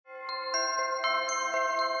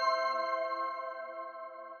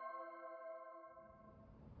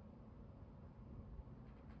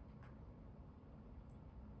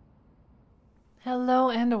Hello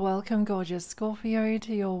and welcome, gorgeous Scorpio,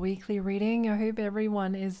 to your weekly reading. I hope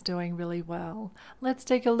everyone is doing really well. Let's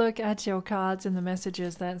take a look at your cards and the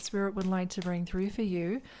messages that Spirit would like to bring through for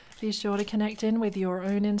you. Be sure to connect in with your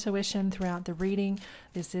own intuition throughout the reading.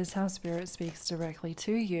 This is how Spirit speaks directly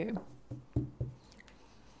to you.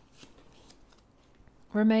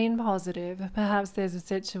 Remain positive. Perhaps there's a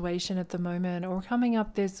situation at the moment or coming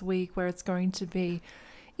up this week where it's going to be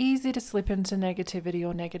easy to slip into negativity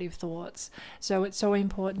or negative thoughts. So it's so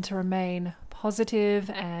important to remain positive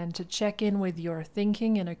and to check in with your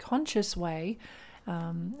thinking in a conscious way.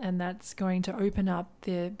 And that's going to open up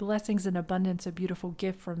the blessings and abundance, a beautiful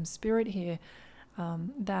gift from Spirit here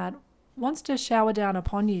that wants to shower down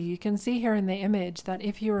upon you. You can see here in the image that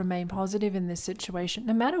if you remain positive in this situation,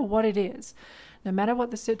 no matter what it is, no matter what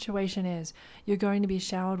the situation is, you're going to be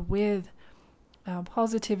showered with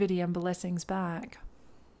positivity and blessings back.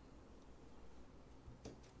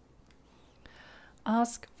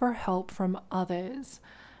 Ask for help from others.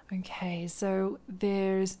 Okay, so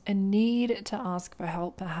there's a need to ask for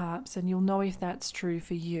help perhaps, and you'll know if that's true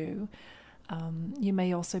for you. You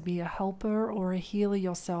may also be a helper or a healer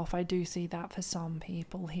yourself. I do see that for some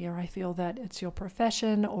people here. I feel that it's your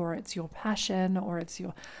profession or it's your passion or it's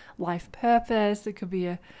your life purpose. It could be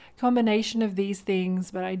a combination of these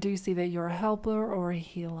things, but I do see that you're a helper or a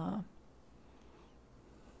healer.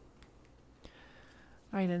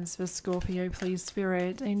 Guidance for Scorpio, please,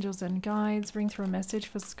 Spirit, angels and guides, bring through a message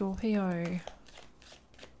for Scorpio.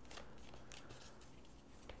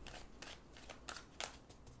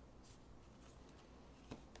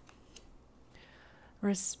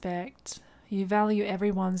 Respect. You value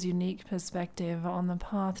everyone's unique perspective on the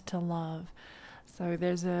path to love. So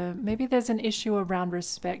maybe there's an issue around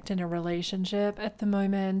respect in a relationship at the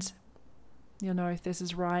moment. You'll know if this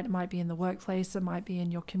is right. It might be in the workplace, it might be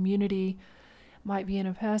in your community, might be in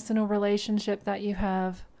a personal relationship that you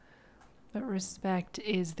have, but respect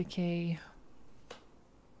is the key.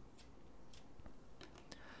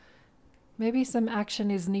 Maybe some action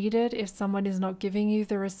is needed if someone is not giving you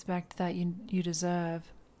the respect that you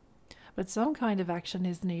deserve. But some kind of action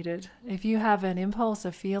is needed. If you have an impulse,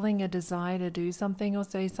 a feeling, a desire to do something or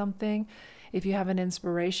say something, if you have an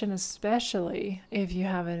inspiration, especially if you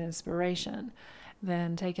have an inspiration,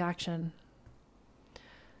 then take action.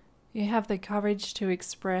 You have the courage to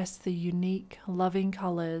express the unique, loving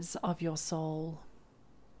colors of your soul.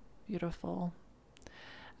 Beautiful.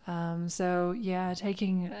 So yeah,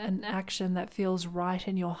 taking an action that feels right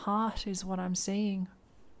in your heart is what I'm seeing.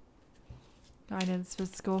 Guidance for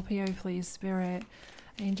Scorpio, please, Spirit,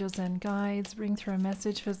 angels and guides, bring through a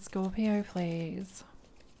message for Scorpio, please.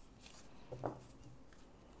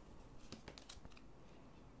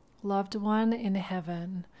 Loved one in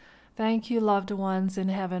heaven. Thank you, loved ones in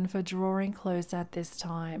heaven, for drawing close at this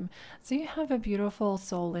time. So you have a beautiful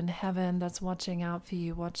soul in heaven that's watching out for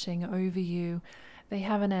you, watching over you. They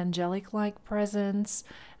have an angelic-like presence.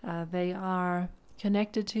 They are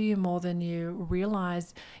connected to you more than you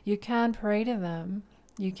realize. You can pray to them.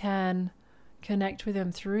 You can connect with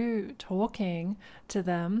them through talking to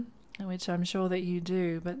them, which I'm sure that you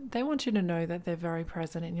do. But they want you to know that they're very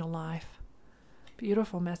present in your life.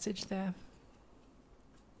 Beautiful message there.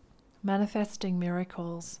 Manifesting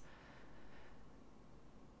miracles.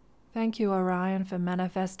 Thank you, Orion, for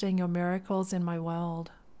manifesting your miracles in my world.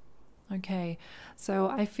 Okay, so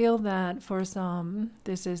I feel that for some,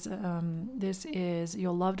 this is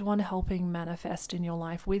your loved one helping manifest in your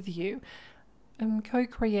life with you.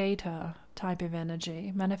 Co-creator type of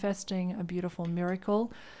energy, manifesting a beautiful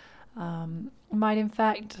miracle. Might in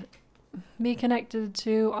fact be connected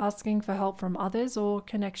to asking for help from others or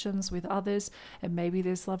connections with others. It may be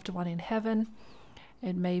this loved one in heaven.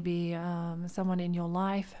 It may be someone in your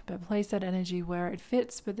life, but place that energy where it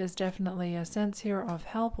fits. But there's definitely a sense here of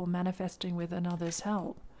help or manifesting with another's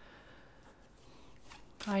help.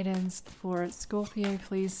 Guidance for Scorpio,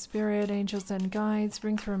 please, Spirit, angels and guides,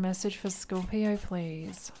 bring through a message for Scorpio,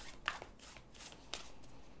 please.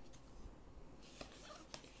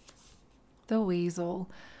 The Weasel.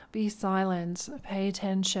 Be silent, pay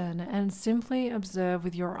attention, and simply observe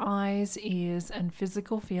with your eyes, ears, and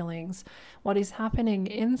physical feelings what is happening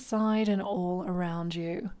inside and all around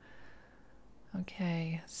you.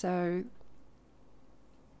 Okay, so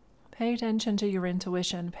pay attention to your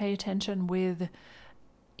intuition. Pay attention with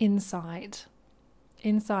insight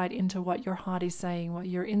into what your heart is saying, what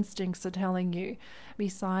your instincts are telling you. Be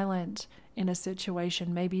silent in a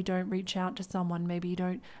situation. Maybe don't reach out to someone. Maybe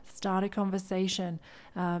don't start a conversation.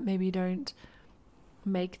 Maybe don't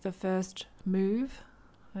make the first move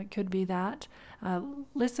It could be that.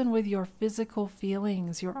 Listen with your physical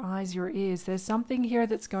feelings, your eyes, your ears. There's something here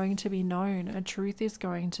that's going to be known. A truth is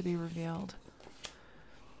going to be revealed.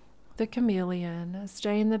 The chameleon.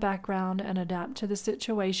 Stay in the background and adapt to the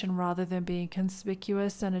situation rather than being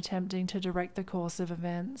conspicuous and attempting to direct the course of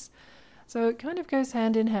events. So it kind of goes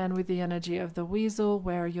hand in hand with the energy of the weasel,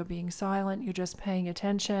 where you're being silent, you're just paying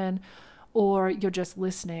attention, or you're just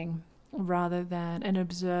listening rather than and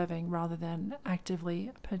observing rather than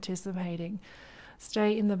actively participating.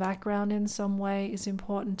 Stay in the background in some way. It's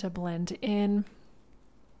important to blend in.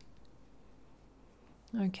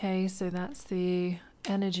 Okay, so that's the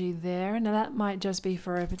energy there. Now that might just be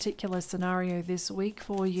for a particular scenario this week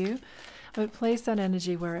for you, but place that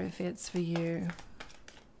energy where it fits for you.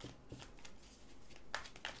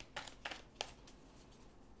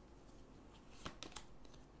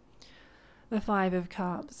 The Five of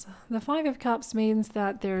Cups. The Five of Cups means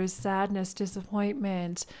that there is sadness,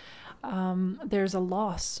 disappointment, there's a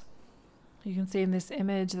loss. You can see in this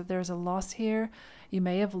image that there's a loss here. You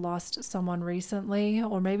may have lost someone recently,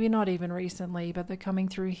 or maybe not even recently, but they're coming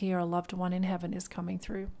through here. A loved one in heaven is coming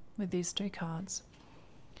through with these two cards.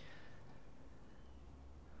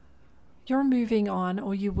 You're moving on,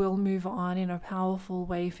 or you will move on in a powerful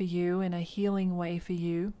way for you, in a healing way for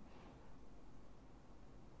you.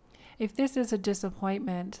 If this is a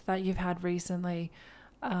disappointment that you've had recently,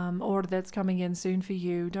 or that's coming in soon for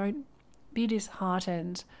you, don't be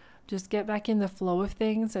disheartened. Just get back in the flow of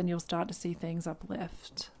things and you'll start to see things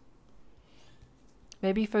uplift.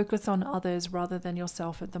 Maybe focus on others rather than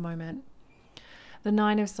yourself at the moment. The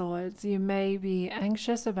Nine of Swords. You may be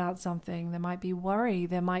anxious about something. There might be worry.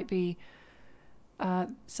 There might be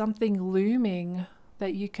something looming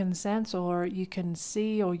that you can sense, or you can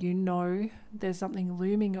see, or you know there's something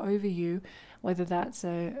looming over you, whether that's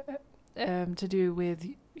to do with,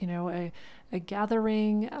 you know, a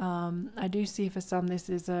gathering. I do see for some this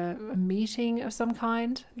is a meeting of some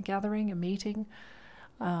kind, a gathering, a meeting.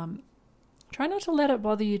 Try not to let it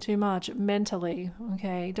bother you too much mentally,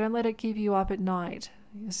 okay? Don't let it keep you up at night.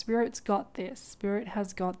 Your spirit's got this. Spirit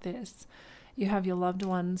has got this. You have your loved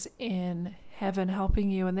ones in heaven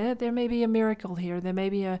helping you, and there may be a miracle here. There may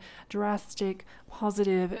be a drastic,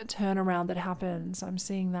 positive turnaround that happens. I'm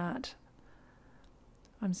seeing that.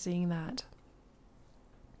 I'm seeing that.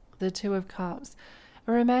 The Two of Cups.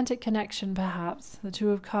 A romantic connection, perhaps. The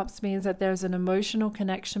Two of Cups means that there's an emotional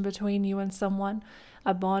connection between you and someone,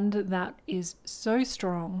 a bond that is so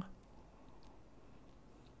strong.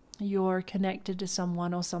 You're connected to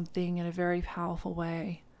someone or something in a very powerful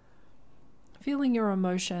way. Feeling your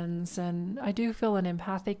emotions, and I do feel an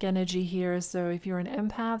empathic energy here, so if you're an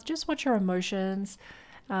empath, just watch your emotions.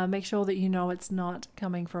 Make sure that you know it's not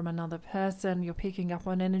coming from another person. You're picking up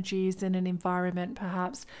on energies in an environment,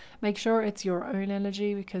 perhaps. Make sure it's your own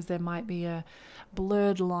energy, because there might be a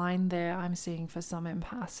blurred line there I'm seeing for some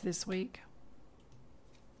empaths this week.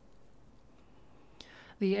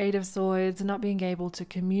 The Eight of Swords, not being able to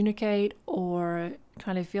communicate, or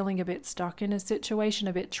kind of feeling a bit stuck in a situation,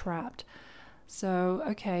 a bit trapped. So,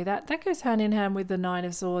 okay, that goes hand in hand with the Nine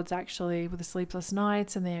of Swords, actually, with the sleepless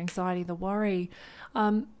nights and the anxiety, the worry.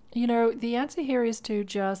 You know, the answer here is to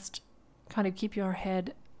just kind of keep your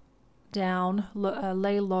head down,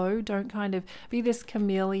 lay low. Don't kind of be this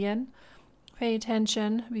chameleon. Pay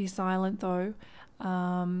attention, be silent though.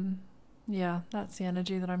 Yeah, that's the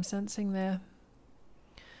energy that I'm sensing there.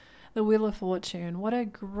 The Wheel of Fortune. What a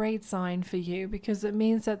great sign for you, because it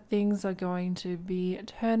means that things are going to be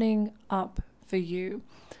turning up for you.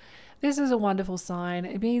 This is a wonderful sign.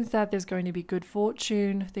 It means that there's going to be good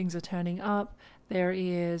fortune. Things are turning up. There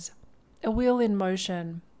is a wheel in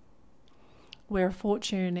motion where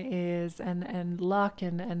fortune is, and luck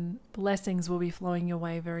and blessings will be flowing your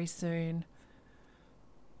way very soon.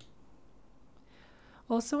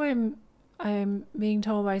 Also, I'm being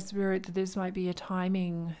told by Spirit that this might be a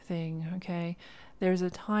timing thing, okay? There's a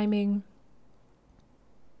timing,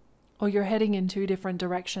 or you're heading in two different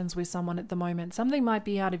directions with someone at the moment. Something might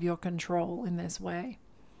be out of your control in this way.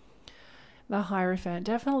 The Hierophant,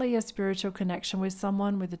 definitely a spiritual connection with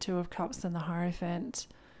someone with the Two of Cups and the Hierophant.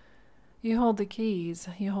 You hold the keys.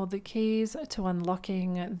 You hold the keys to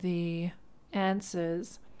unlocking the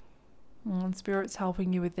answers. And Spirit's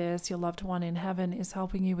helping you with this. Your loved one in heaven is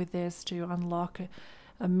helping you with this, to unlock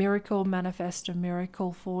a miracle, manifest a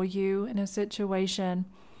miracle for you in a situation.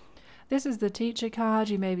 This is the Teacher card.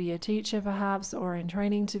 You may be a teacher perhaps, or in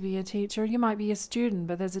training to be a teacher. You might be a student,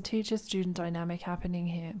 but there's a teacher-student dynamic happening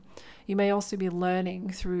here. You may also be learning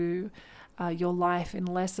through your life in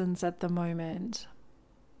lessons at the moment.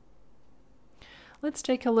 Let's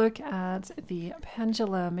take a look at the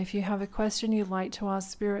pendulum. If you have a question you'd like to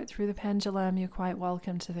ask Spirit through the pendulum, you're quite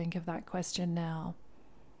welcome to think of that question now.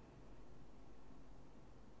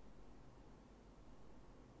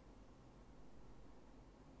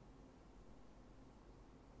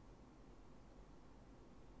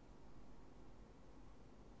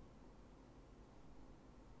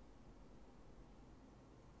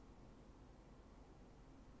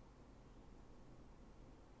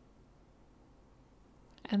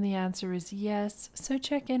 And the answer is yes. So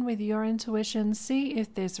check in with your intuition, see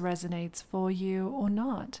if this resonates for you or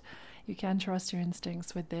not. You can trust your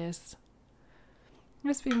instincts with this.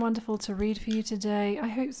 It's been wonderful to read for you today. I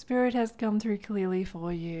hope Spirit has come through clearly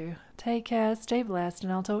for you. Take care, stay blessed,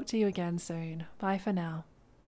 and I'll talk to you again soon. Bye for now.